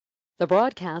The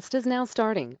broadcast is now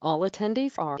starting. All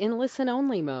attendees are in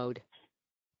listen-only mode.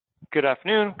 Good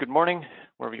afternoon, good morning,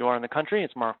 wherever you are in the country.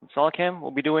 It's Mark from SolidCAM.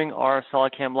 We'll be doing our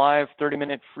SolidCAM Live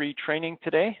 30-minute free training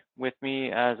today. With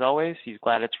me, as always, he's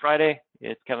glad it's Friday.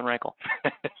 It's Kevin Rankel.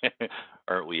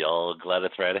 Aren't we all glad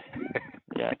it's Friday?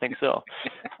 Yeah, I think so.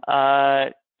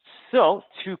 So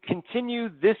to continue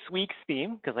this week's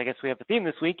theme, because I guess we have a theme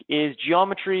this week, is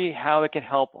geometry, how it can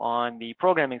help on the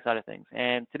programming side of things.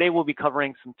 And today we'll be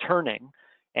covering some turning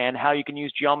and how you can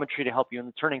use geometry to help you in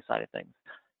the turning side of things.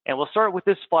 And we'll start with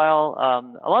this file.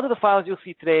 A lot of the files you'll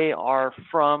see today are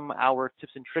from our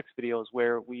tips and tricks videos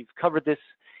where we've covered this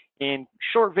in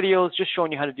short videos, just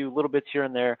showing you how to do little bits here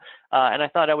and there. And I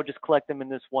thought I would just collect them in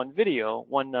this one video,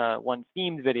 one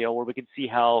themed video where we can see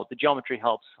how the geometry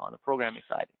helps on the programming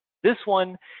side. This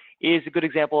one is a good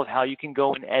example of how you can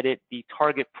go and edit the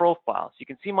target profile. So you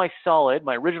can see my solid,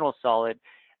 my original solid,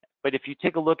 but if you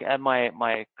take a look at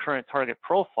my current target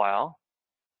profile,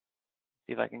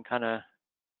 see if I can kind of,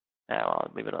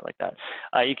 I'll leave it like that.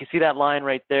 You can see that line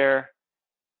right there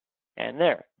and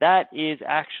there. That is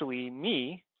actually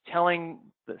me telling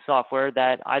the software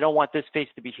that I don't want this face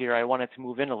to be here. I want it to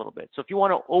move in a little bit. So if you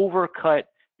want to overcut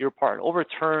your part,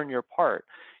 overturn your part,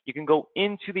 you can go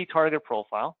into the target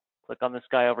profile, click on this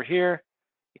guy over here.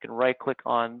 You can right click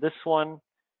on this one.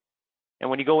 And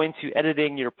when you go into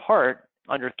editing your part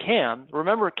under CAM,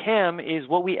 remember CAM is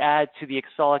what we add to the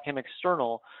SolidCAM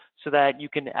external so that you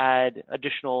can add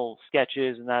additional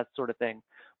sketches and that sort of thing.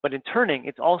 But in turning,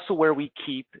 it's also where we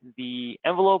keep the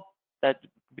envelope that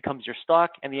becomes your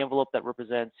stock and the envelope that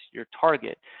represents your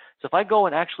target. So if I go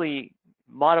and actually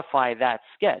modify that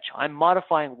sketch, I'm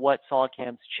modifying what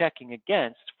SolidCAM's checking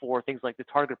against for things like the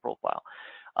target profile.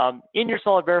 In your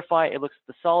solid verify, it looks at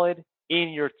the solid. In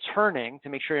your turning, to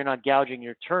make sure you're not gouging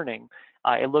your turning,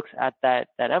 it looks at that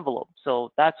envelope.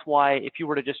 So that's why if you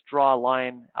were to just draw a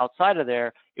line outside of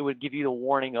there, it would give you the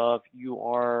warning of you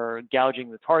are gouging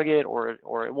the target, or it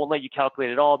won't let you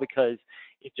calculate at all because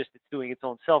it's doing its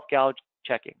own self-gouge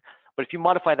checking. But if you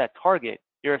modify that target,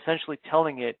 you're essentially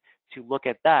telling it to look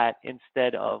at that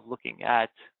instead of looking at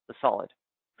the solid.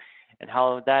 And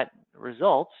how that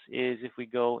results is if we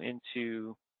go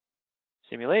into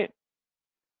simulate,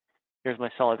 here's my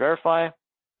solid verify. Let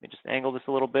me just angle this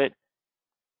a little bit.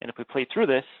 And if we play through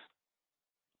this,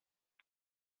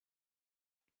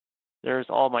 there's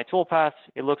all my toolpaths.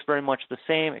 It looks very much the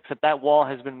same, except that wall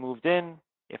has been moved in.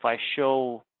 If I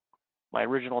show my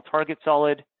original target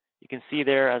solid, you can see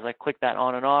there as I click that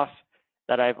on and off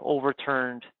that I've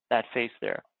overturned that face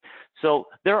there. So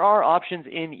there are options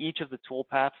in each of the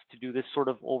toolpaths to do this sort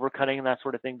of overcutting and that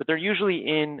sort of thing, but they're usually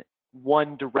in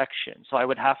one direction. So I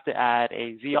would have to add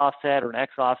a Z offset or an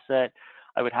X offset.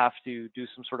 I would have to do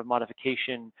some sort of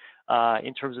modification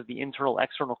in terms of the internal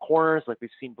external corners like we've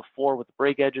seen before with the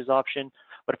break edges option.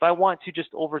 But if I want to just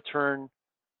overturn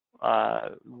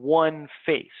one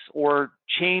face or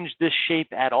change this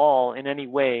shape at all in any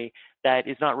way that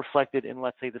is not reflected in,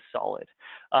 let's say, the solid,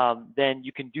 then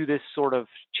you can do this sort of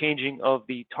changing of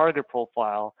the target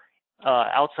profile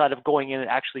outside of going in and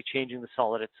actually changing the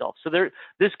solid itself. So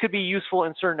this could be useful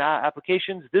in certain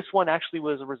applications. This one actually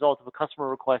was a result of a customer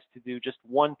request to do just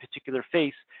one particular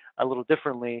face a little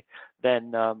differently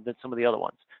than some of the other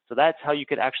ones. So that's how you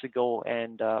could actually go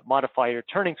and modify your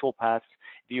turning toolpaths.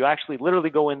 You actually literally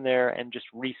go in there and just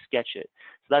re-sketch it.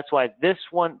 So that's why this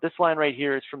line right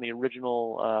here is from the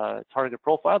original target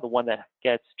profile, the one that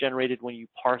gets generated when you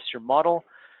parse your model.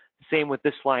 Same with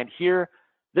this line here.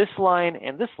 This line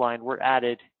and this line were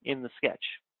added in the sketch.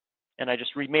 And I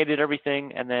just remade it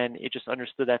everything, and then it just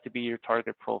understood that to be your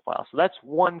target profile. So that's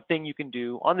one thing you can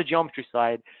do on the geometry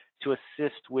side to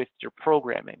assist with your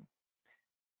programming.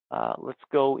 Let's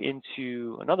go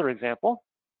into another example.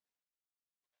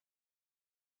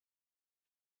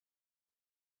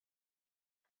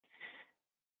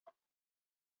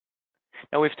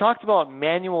 Now we've talked about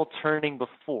manual turning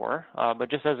before, but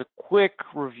just as a quick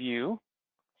review,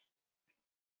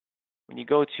 when you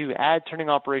go to add turning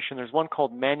operation, there's one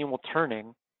called manual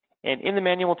turning. And in the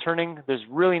manual turning, there's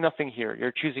really nothing here.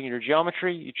 You're choosing your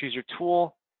geometry, you choose your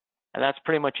tool, and that's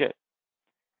pretty much it.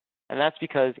 And that's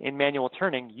because in manual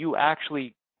turning, you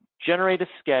actually generate a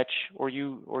sketch or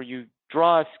you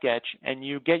draw a sketch and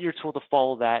you get your tool to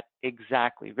follow that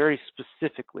exactly, very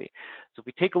specifically. So if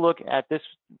we take a look at this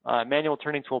manual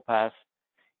turning toolpath,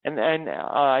 and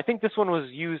I think this one was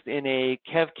used in a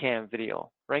KevCam video,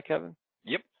 right, Kevin?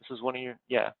 Yep. This is one of your,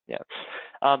 yeah.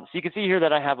 So you can see here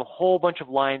that I have a whole bunch of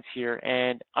lines here,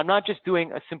 and I'm not just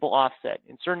doing a simple offset.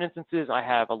 In certain instances, I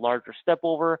have a larger step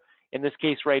over. In this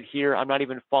case right here, I'm not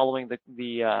even following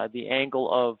the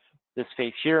angle of this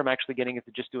face here, I'm actually getting it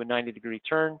to just do a 90-degree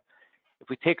turn. If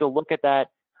we take a look at that,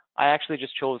 I actually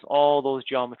just chose all those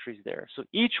geometries there. So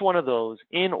each one of those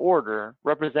in order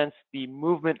represents the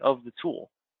movement of the tool.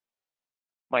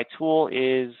 My tool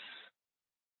is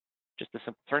just a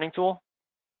simple turning tool.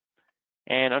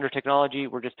 And under technology,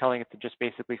 we're just telling it to just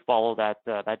basically follow that,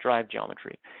 that drive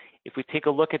geometry. If we take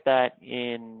a look at that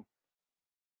in,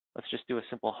 let's just do a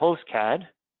simple host CAD.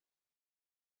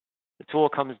 The tool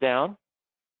comes down.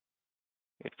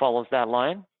 It follows that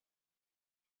line.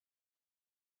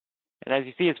 And as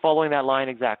you see, it's following that line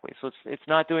exactly. So it's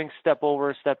not doing step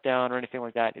over, step down, or anything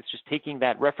like that. It's just taking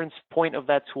that reference point of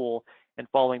that tool and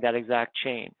following that exact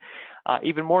chain.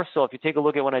 Even more so, if you take a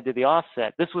look at when I did the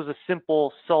offset, this was a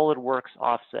simple SolidWorks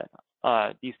offset,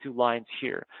 these two lines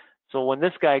here. So when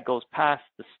this guy goes past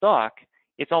the stock,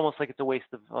 it's almost like it's a waste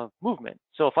of movement.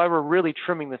 So if I were really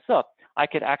trimming this up, I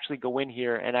could actually go in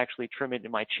here and actually trim it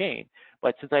in my chain.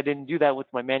 But since I didn't do that with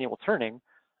my manual turning,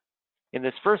 in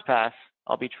this first pass,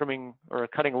 I'll be trimming or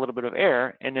cutting a little bit of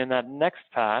air, and in that next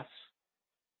pass,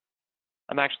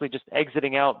 I'm actually just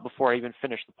exiting out before I even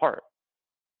finish the part.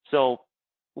 So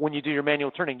when you do your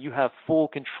manual turning, you have full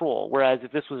control. Whereas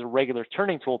if this was a regular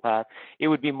turning toolpath, it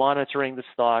would be monitoring the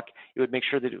stock. It would make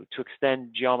sure that to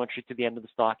extend geometry to the end of the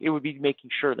stock. It would be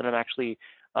making sure that I'm actually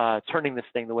turning this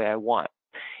thing the way I want.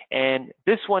 And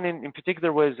this one in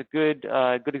particular was a good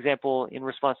example in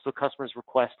response to a customer's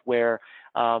request where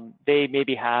they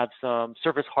maybe have some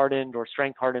surface hardened or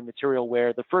strength hardened material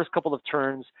where the first couple of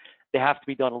turns they have to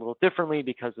be done a little differently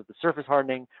because of the surface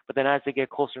hardening, but then as they get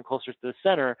closer and closer to the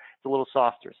center, it's a little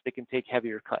softer, so they can take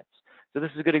heavier cuts. So this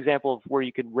is a good example of where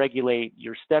you can regulate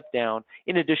your step down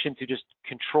in addition to just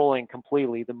controlling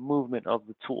completely the movement of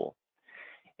the tool.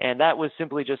 And that was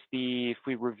simply just if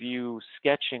we review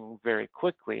sketching very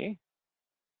quickly,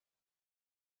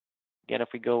 again, if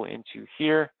we go into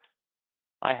here,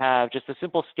 I have just a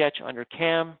simple sketch under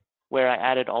CAM where I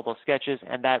added all those sketches,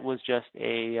 and that was just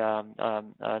an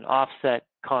offset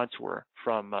contour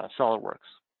from SolidWorks.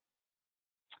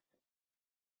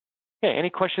 Okay, any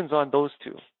questions on those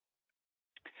two?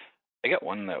 I got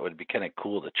one that would be kind of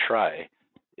cool to try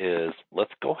is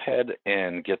let's go ahead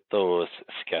and get those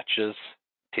sketches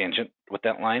tangent with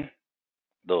that line.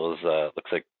 Those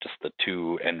looks like just the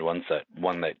two end ones, that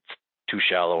one that's too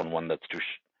shallow and one that's too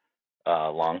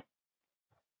long.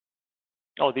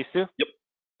 Oh, these two? Yep.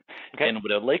 Okay. And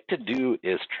what I'd like to do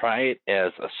is try it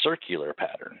as a circular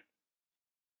pattern.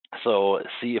 So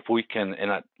see if we can,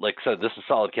 and like I said, this is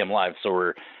SolidCAM Live,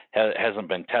 so hasn't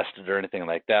been tested or anything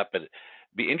like that, but it'd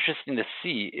be interesting to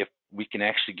see if we can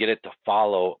actually get it to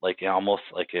follow like almost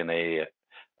like in a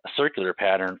circular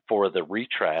pattern for the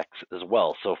retracts as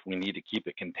well. So if we need to keep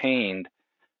it contained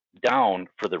down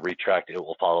for the retract, it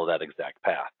will follow that exact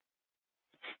path.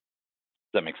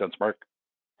 Does that make sense, Mark?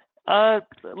 A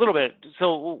little bit.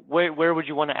 So where would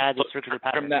you want to add the circular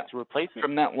pattern to replace it?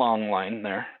 From that long line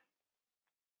there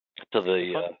to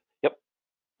the, yep.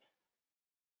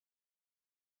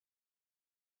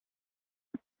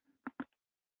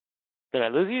 Did I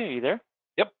lose you? Are you there?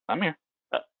 Yep, I'm here.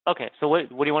 Okay, so what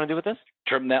do you want to do with this?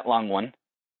 Trim that long one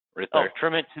right there. Oh,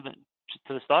 trim it to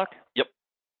the stock? Yep.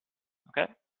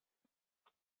 Okay.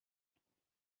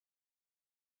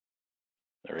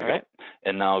 There we go. Right.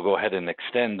 And now go ahead and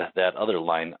extend that other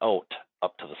line out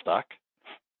up to the stock.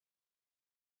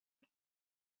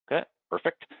 Okay.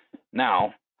 Perfect.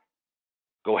 Now,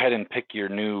 go ahead and pick your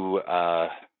new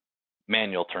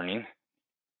manual turning.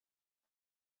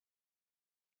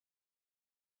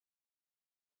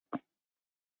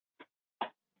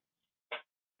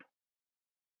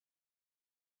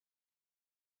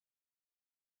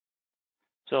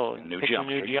 So new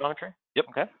geometry? Yep.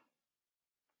 Okay.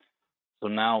 So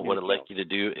now what I'd like you to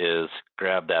do is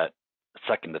grab that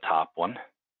second to top one.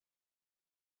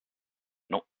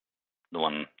 Nope, the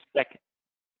one. Second.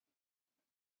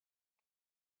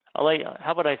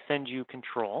 How about I send you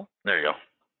control? There you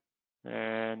go.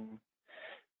 And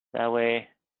that way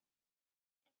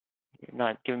you're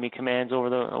not giving me commands over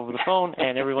the phone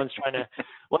and everyone's trying to,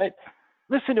 what?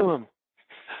 Listen to him.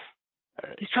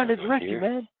 Right, he's trying to direct you,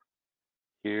 man.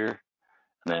 Here.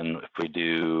 And then if we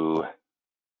do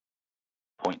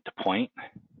point to point,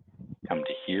 come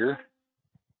to here,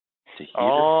 to here.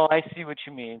 Oh, I see what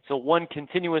you mean. So one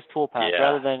continuous toolpath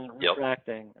rather than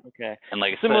retracting. Yep. Okay. And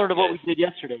like similar to what we did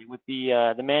yesterday with the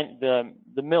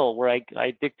mill, where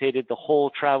I dictated the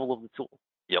whole travel of the tool.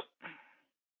 Yep.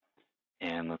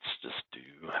 And let's just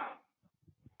do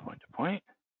point to point.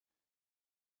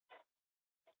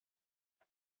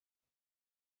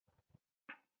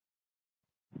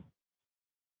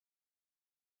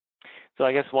 So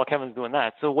I guess while Kevin's doing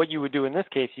that, so what you would do in this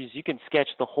case is you can sketch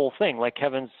the whole thing like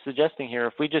Kevin's suggesting here.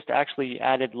 If we just actually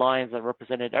added lines that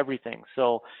represented everything.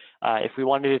 So if we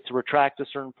wanted it to retract to a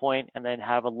certain point and then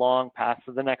have a long path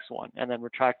to the next one and then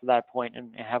retract to that point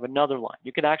and have another line.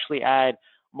 You could actually add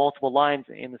multiple lines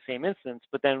in the same instance,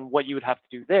 but then what you would have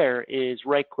to do there is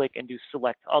right click and do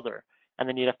select other, and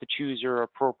then you'd have to choose your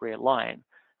appropriate line.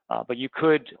 But you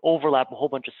could overlap a whole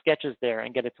bunch of sketches there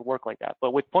and get it to work like that.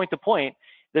 But with point to point,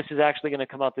 this is actually going to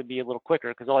come out to be a little quicker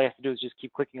because all you have to do is just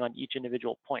keep clicking on each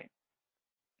individual point.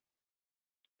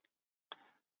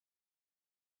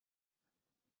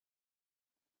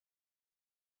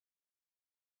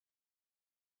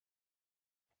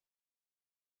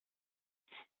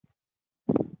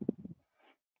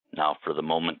 Now for the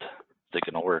moment, it's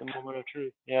going to work. The moment of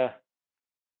truth. Yeah.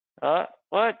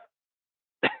 What?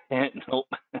 Nope.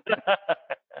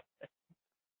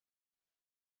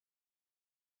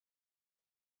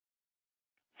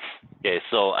 Okay,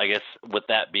 so I guess with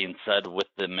that being said, with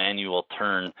the manual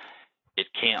turn, it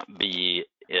can't be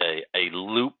a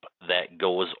loop that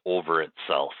goes over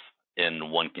itself in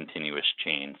one continuous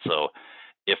chain. So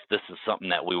if this is something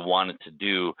that we wanted to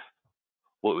do,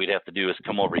 what we'd have to do is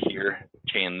come over here,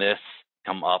 chain this,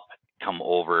 come up, come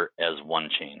over as one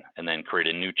chain, and then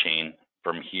create a new chain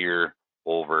from here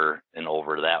over and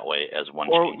over that way as one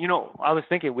chain. You know, I was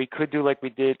thinking we could do like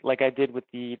I did with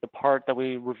the part that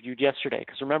we reviewed yesterday.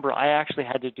 Because remember, I actually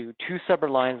had to do two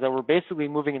separate lines that were basically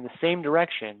moving in the same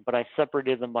direction, but I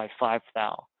separated them by 5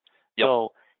 thou. Yep. So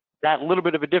that little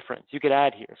bit of a difference you could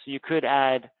add here. So you could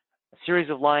add a series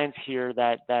of lines here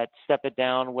that step it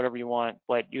down, whatever you want,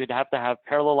 but you'd have to have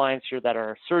parallel lines here that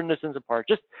are a certain distance apart,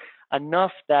 just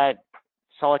enough that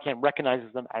SolidCAM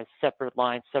recognizes them as separate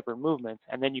lines, separate movements,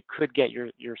 and then you could get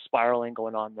your spiraling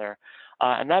going on there.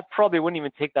 And that probably wouldn't even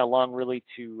take that long really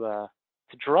to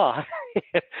draw.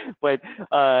 But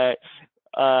I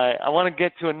want to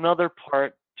get to another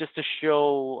part just to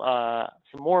show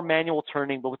some more manual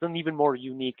turning, but with an even more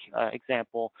unique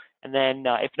example. And then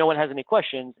if no one has any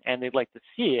questions and they'd like to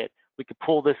see it, we could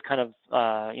pull this kind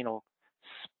of, you know,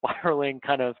 spiraling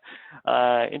kind of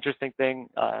interesting thing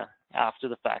after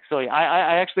the fact. So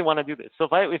I actually want to do this. So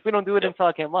if we don't do it in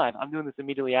SolidCAM Live, I'm doing this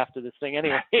immediately after this thing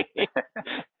anyway.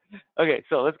 Okay,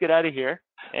 so let's get out of here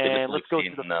and let's go to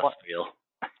the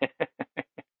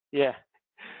yeah.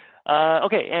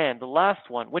 Okay, and the last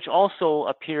one, which also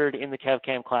appeared in the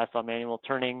CAD/CAM class on manual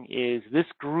turning, is this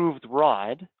grooved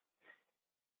rod,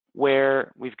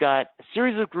 where we've got a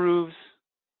series of grooves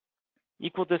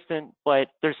equal distant, but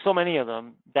there's so many of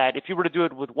them that if you were to do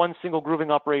it with one single grooving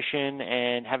operation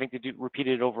and having to repeat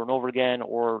it over and over again,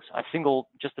 or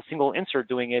just a single insert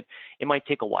doing it, it might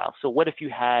take a while. So what if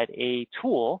you had a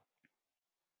tool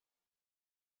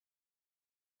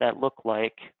that looked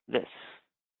like this,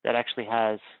 that actually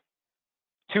has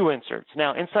 2 inserts?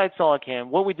 Now inside SolidCAM,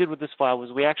 what we did with this file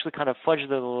was we actually kind of fudged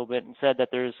it a little bit and said that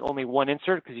there's only 1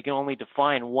 insert because you can only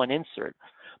define 1 insert.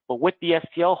 But with the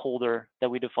STL holder that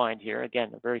we defined here,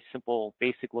 again, a very simple,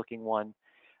 basic looking one,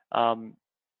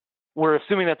 we're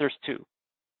assuming that there's 2.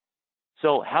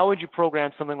 So how would you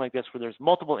program something like this where there's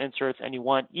multiple inserts and you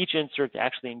want each insert to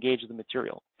actually engage the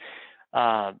material?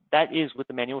 That is with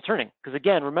the manual turning. Because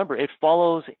again, remember, it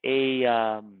follows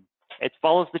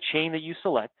the chain that you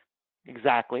select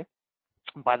exactly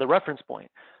by the reference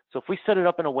point. So if we set it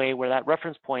up in a way where that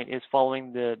reference point is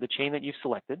following the chain that you've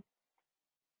selected,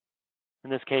 in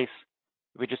this case,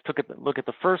 we just look at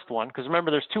the first one, because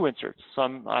remember there's 2 inserts. So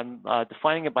I'm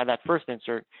defining it by that first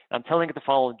insert. I'm telling it to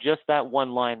follow just that one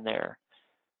line there.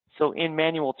 So in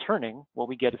manual turning, what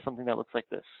we get is something that looks like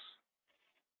this.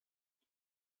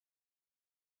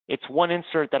 It's 1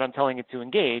 insert that I'm telling it to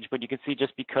engage, but you can see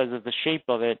just because of the shape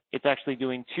of it, it's actually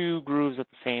doing 2 grooves at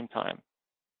the same time.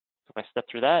 So if I step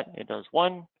through that, it does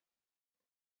 1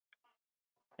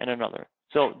 and another.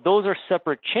 So those are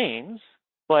separate chains,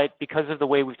 but because of the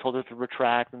way we've told it to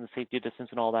retract and the safety distance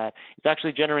and all that, it's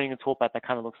actually generating a toolpath that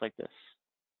kind of looks like this.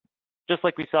 Just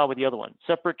like we saw with the other one.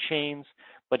 Separate chains,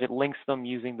 but it links them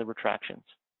using the retractions.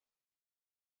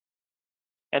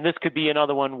 And this could be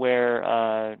another one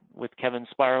where, with Kevin's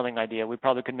spiraling idea, we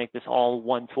probably could make this all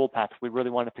one toolpath if we really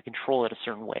wanted to control it a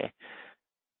certain way.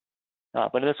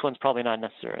 But this one's probably not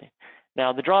necessary.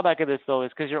 Now, the drawback of this, though, is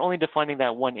because you're only defining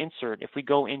that 1 insert. If we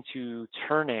go into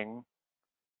turning,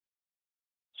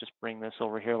 just bring this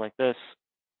over here like this,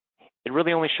 it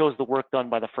really only shows the work done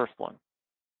by the first one.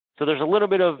 So there's a little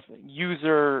bit of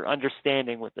user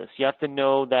understanding with this. You have to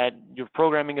know that you're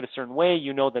programming it a certain way.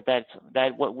 You know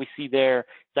that what we see there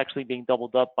is actually being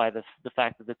doubled up by the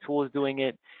fact that the tool is doing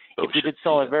it. Oh, if we did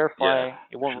solid verify,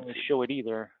 it won't really show it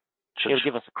either. It'll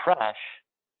give us a crash.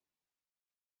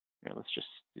 Here, let's just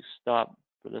do stop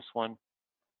for this one.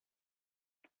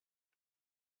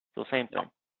 So same thing.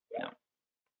 Yep.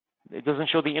 It doesn't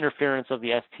show the interference of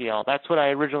the STL. That's what I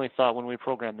originally thought when we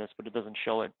programmed this, but it doesn't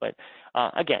show it. But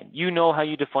again, you know how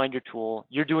you defined your tool.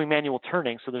 You're doing manual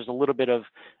turning, so there's a little bit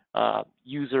of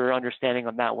user understanding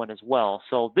on that one as well.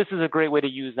 So this is a great way to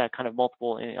use that kind of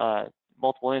multiple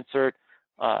insert,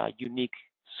 unique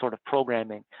sort of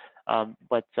programming.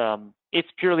 But it's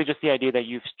purely just the idea that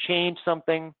you've changed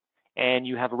something and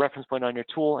you have a reference point on your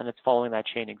tool and it's following that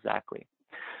chain exactly.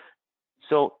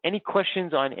 So any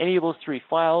questions on any of those three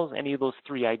files, any of those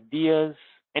three ideas,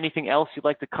 anything else you'd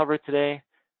like to cover today?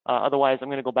 Otherwise, I'm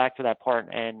going to go back to that part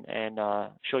and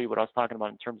show you what I was talking about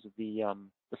in terms of the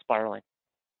spiraling.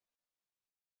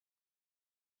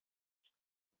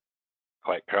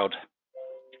 Quiet crowd.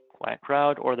 Quiet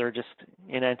crowd, or they're just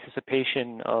in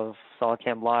anticipation of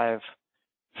SolidCAM Live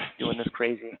doing this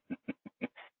crazy.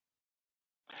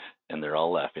 And they're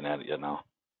all laughing at you now.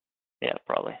 Yeah,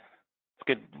 probably. It's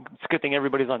good. It's a good thing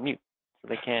everybody's on mute, so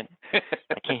they can't.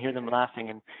 I can't hear them laughing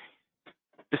and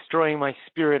destroying my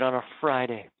spirit on a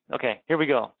Friday. Okay, here we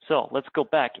go. So let's go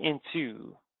back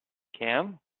into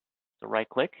CAM. So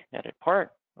right-click, edit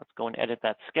part. Let's go and edit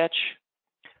that sketch.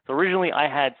 So originally I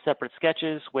had separate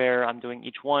sketches where I'm doing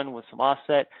each one with some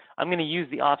offset. I'm going to use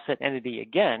the offset entity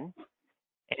again,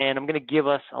 and I'm going to give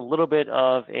us a little bit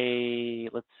of a,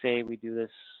 let's say we do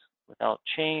this without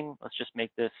chain. Let's just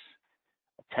make this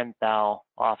a 10 thou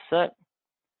offset.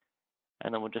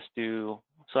 And then we'll just do,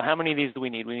 so how many of these do we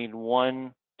need? We need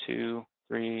 1, 2,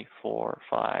 3, 4,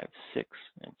 5, 6,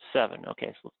 and 7. Okay,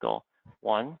 so let's go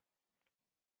 1.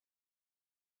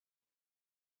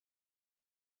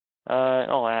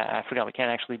 Oh, I forgot we can't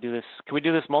actually do this. Can we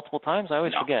do this multiple times? I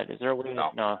always forget. Is there a way?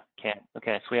 No, can't.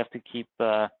 Okay, so we have to keep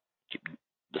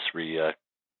just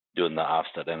doing the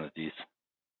offset entities.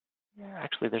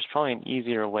 Actually, there's probably an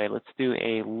easier way. Let's do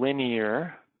a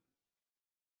linear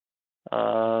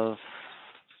of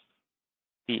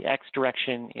the X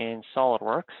direction in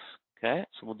SolidWorks. Okay,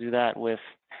 so we'll do that with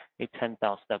a 10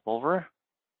 thou step over.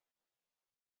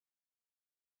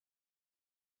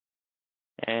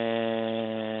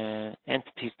 And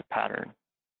entities to pattern,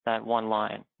 that one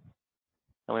line.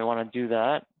 And we want to do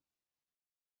that.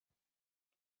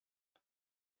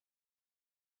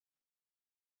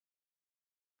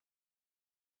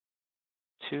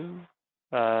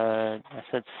 I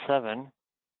said 7.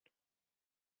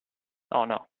 Oh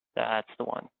no, that's the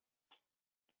one.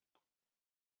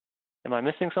 Am I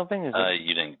missing something? Is it...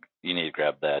 You didn't. You need to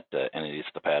grab that entities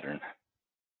to pattern.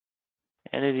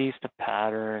 Entities to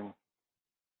pattern.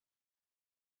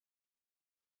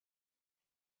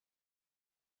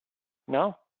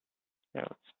 No? Yeah,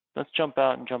 let's jump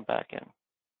out and jump back in.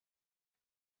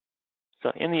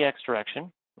 So in the X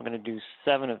direction, we're going to do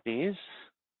 7 of these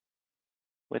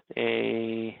with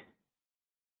a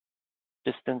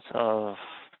distance of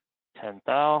 10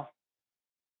 thou.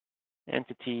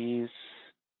 Entities.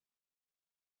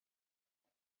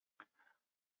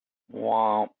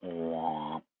 Womp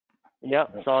womp.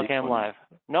 Yep, SolidCAM Live.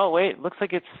 No, wait, looks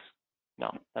like it's, no,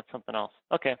 that's something else.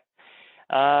 Okay.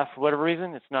 For whatever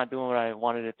reason, it's not doing what I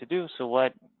wanted it to do. So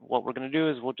what we're going to do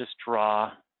is we'll just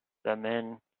draw them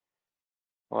in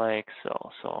like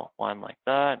so. So one like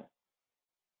that.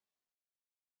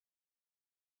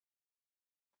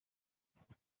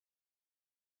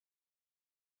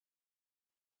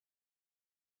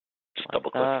 Just like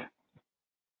double click. That.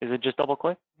 Is it just double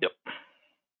click? Yep.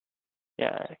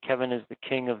 Yeah, Kevin is the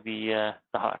king of the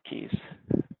hotkeys.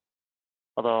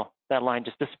 Although that line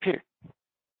just disappeared.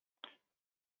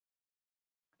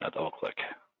 Not double click.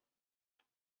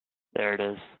 There it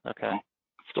is. Okay.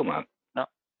 Still not. No,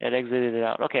 it exited it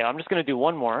out. Okay, I'm just going to do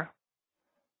one more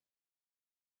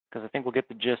because I think we'll get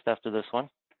the gist after this one.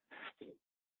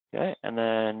 Okay, and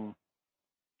then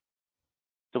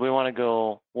so we want to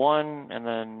go 1 and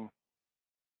then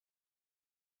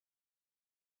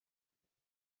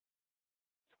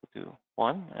we'll do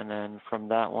 1, and then from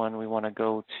that one we want to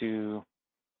go to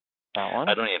that one.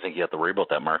 I don't even think you have to worry about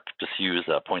that, Mark. Just use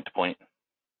point to point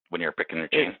when you're picking your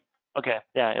chain. Okay,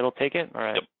 yeah, it'll take it. All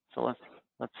right. Yep. So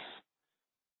let's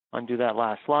undo that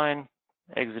last line.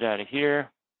 Exit out of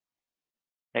here.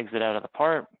 Exit out of the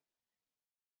part.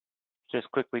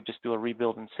 Just quickly just do a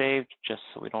rebuild and save just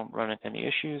so we don't run into any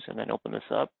issues, and then open this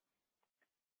up.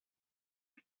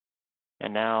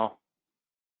 And now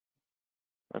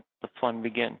let the fun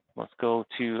begin. Let's go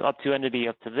to up to entity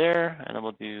up to there, and then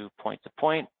we'll do point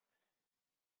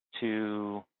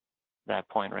to that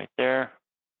point right there,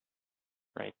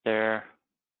 right there.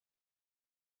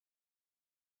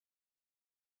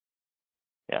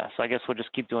 Yeah, so I guess we'll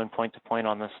just keep doing point to point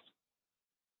on this.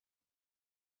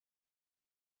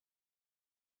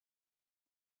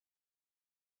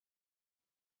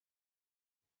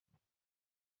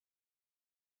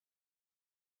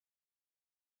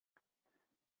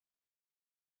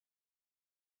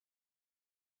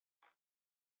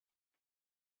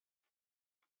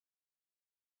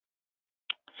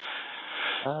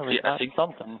 We got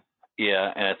something.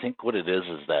 Yeah, and I think what it is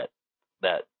that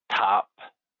top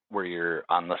where you're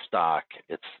on the stock,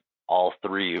 it's all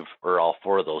all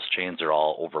four of those chains are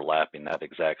all overlapping that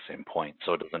exact same point,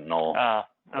 so it doesn't know.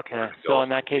 Okay. So in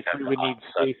that case, we would need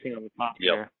spacing on the top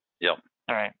here. Yep.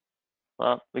 All right.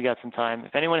 Well, we got some time.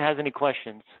 If anyone has any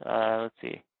questions, let's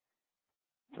see.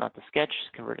 It's not the sketch,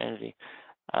 convert entity.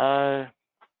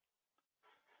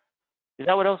 Is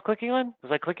that what I was clicking on?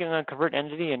 Was I clicking on convert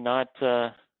entity and not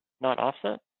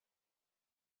offset?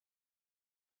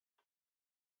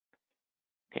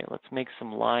 Okay, let's make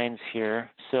some lines here.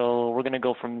 So we're going to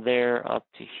go from there up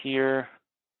to here.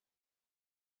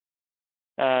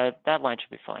 That line should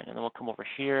be fine. And then we'll come over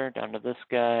here, down to this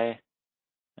guy.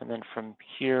 And then from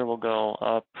here, we'll go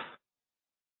up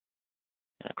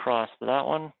and across to that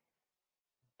one.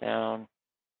 Down,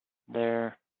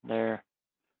 there, there.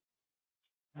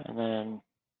 And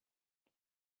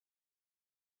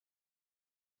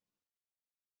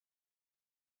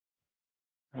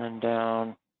then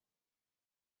down.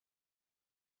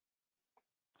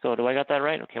 So do I got that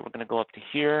right? Okay, we're going to go up to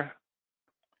here.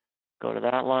 Go to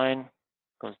that line.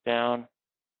 Goes down.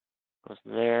 Goes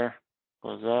there.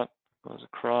 Goes up. Goes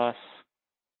across.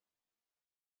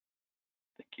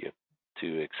 I think you have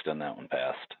to extend that one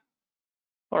past.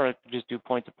 Or just do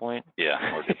point to point.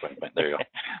 Yeah, or do point to point. There you go.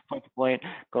 Point to point.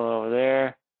 Go over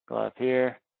there. Go up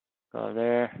here. Go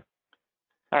there.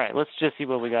 All right, let's just see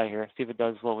what we got here. See if it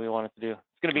does what we want it to do.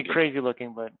 It's going to be crazy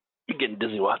looking, but... I'm getting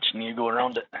dizzy watching you go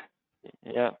around it.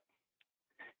 Yeah.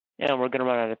 And we're going to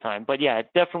run out of time. But yeah,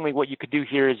 definitely what you could do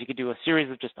here is you could do a series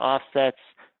of just offsets,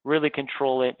 really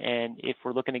control it, and if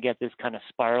we're looking to get this kind of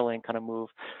spiraling kind of move.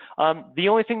 The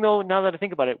only thing though, now that I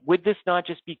think about it, would this not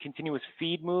just be continuous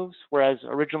feed moves, whereas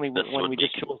originally when we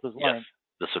just chose those lines,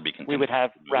 this would be continuous we would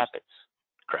have rapids.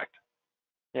 Correct.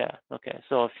 Yeah, okay,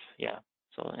 so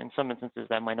so in some instances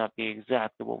that might not be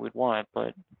exactly what we'd want,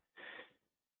 but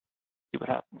see what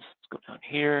happens. Let's go down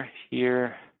here,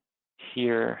 here,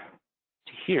 here,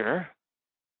 to here.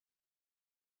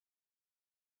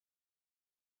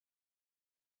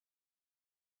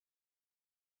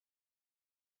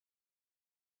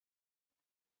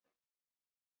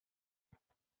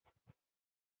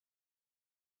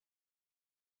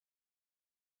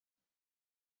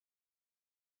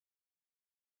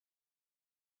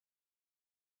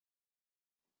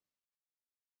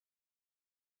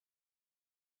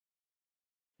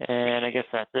 And I guess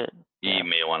that's it. You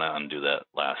may want to undo that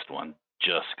last one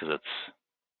just because it's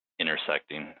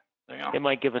intersecting. There you go. It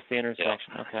might give us the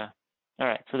intersection. Yeah. Okay. All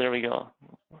right. So there we go.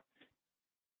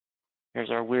 Here's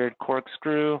our weird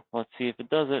corkscrew. Let's see if it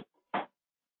does it.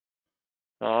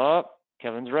 Oh,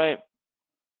 Kevin's right.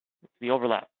 It's the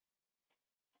overlap.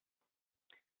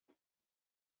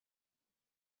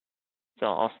 So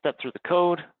I'll step through the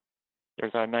code.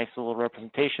 There's our nice little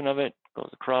representation of it. Goes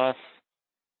across,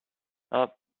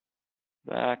 up,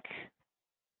 back.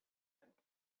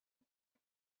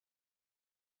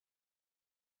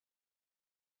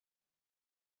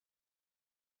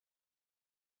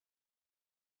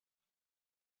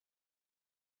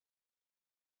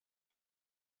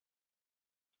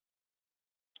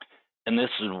 And this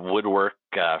would work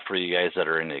for you guys that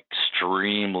are in an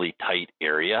extremely tight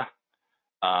area,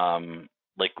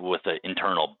 like with an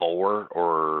internal bore,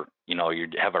 or you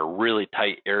have a really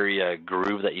tight area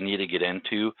groove that you need to get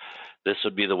into. This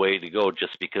would be the way to go,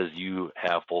 just because you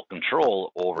have full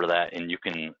control over that, and you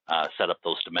can set up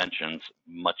those dimensions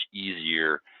much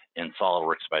easier in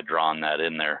SolidWorks by drawing that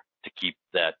in there to keep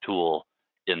that tool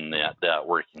in that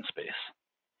working space.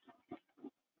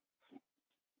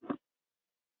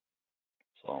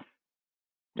 So,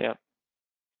 yeah.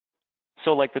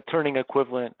 So like the turning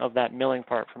equivalent of that milling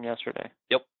part from yesterday.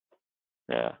 Yep.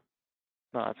 Yeah.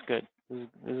 No, that's good.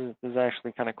 This is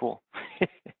actually kind of cool.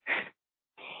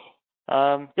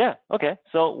 Yeah, okay.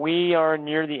 So we are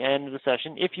near the end of the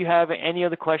session. If you have any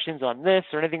other questions on this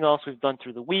or anything else we've done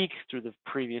through the week, through the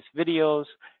previous videos,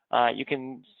 you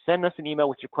can send us an email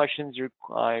with your questions, your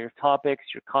topics,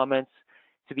 your comments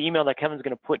to the email that Kevin's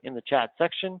going to put in the chat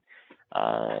section.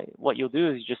 What you'll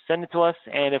do is you just send it to us,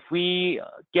 and if we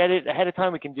get it ahead of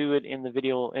time, we can do it in the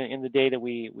video in the day that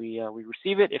we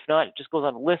receive it. If not, it just goes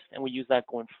on a list, and we use that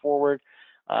going forward.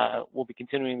 We'll be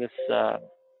continuing this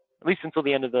at least until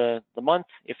the end of the month,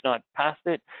 if not past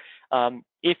it.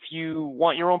 If you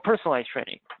want your own personalized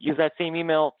training, use that same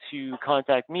email to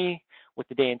contact me with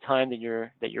the day and time that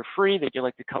you're free, that you'd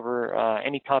like to cover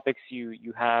any topics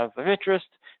you have of interest,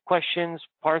 questions,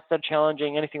 parts that are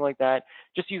challenging, anything like that.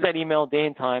 Just use that email, day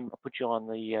and time. I'll put you on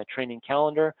the training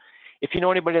calendar. If you know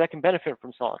anybody that can benefit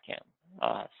from SolidCAM,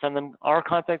 send them our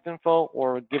contact info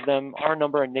or give them our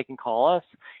number and they can call us.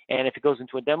 And if it goes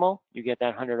into a demo, you get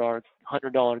that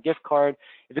 $100 gift card.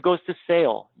 If it goes to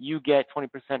sale, you get 20%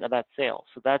 of that sale.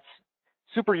 So that's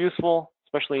super useful,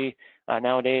 especially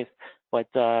nowadays. But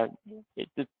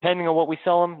depending on what we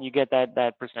sell them, you get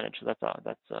that percentage. So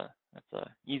that's a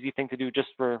easy thing to do just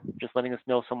letting us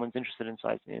know someone's interested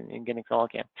in getting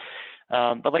SolidCAM.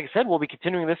 But like I said, we'll be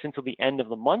continuing this until the end of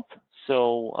the month.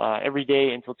 So every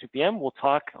day until 2 p.m. We'll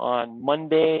talk on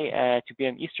Monday at 2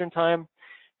 p.m. Eastern time.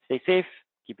 Stay safe,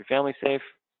 keep your family safe,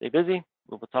 stay busy.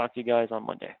 We'll talk to you guys on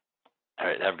Monday. All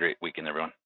right, have a great weekend, everyone.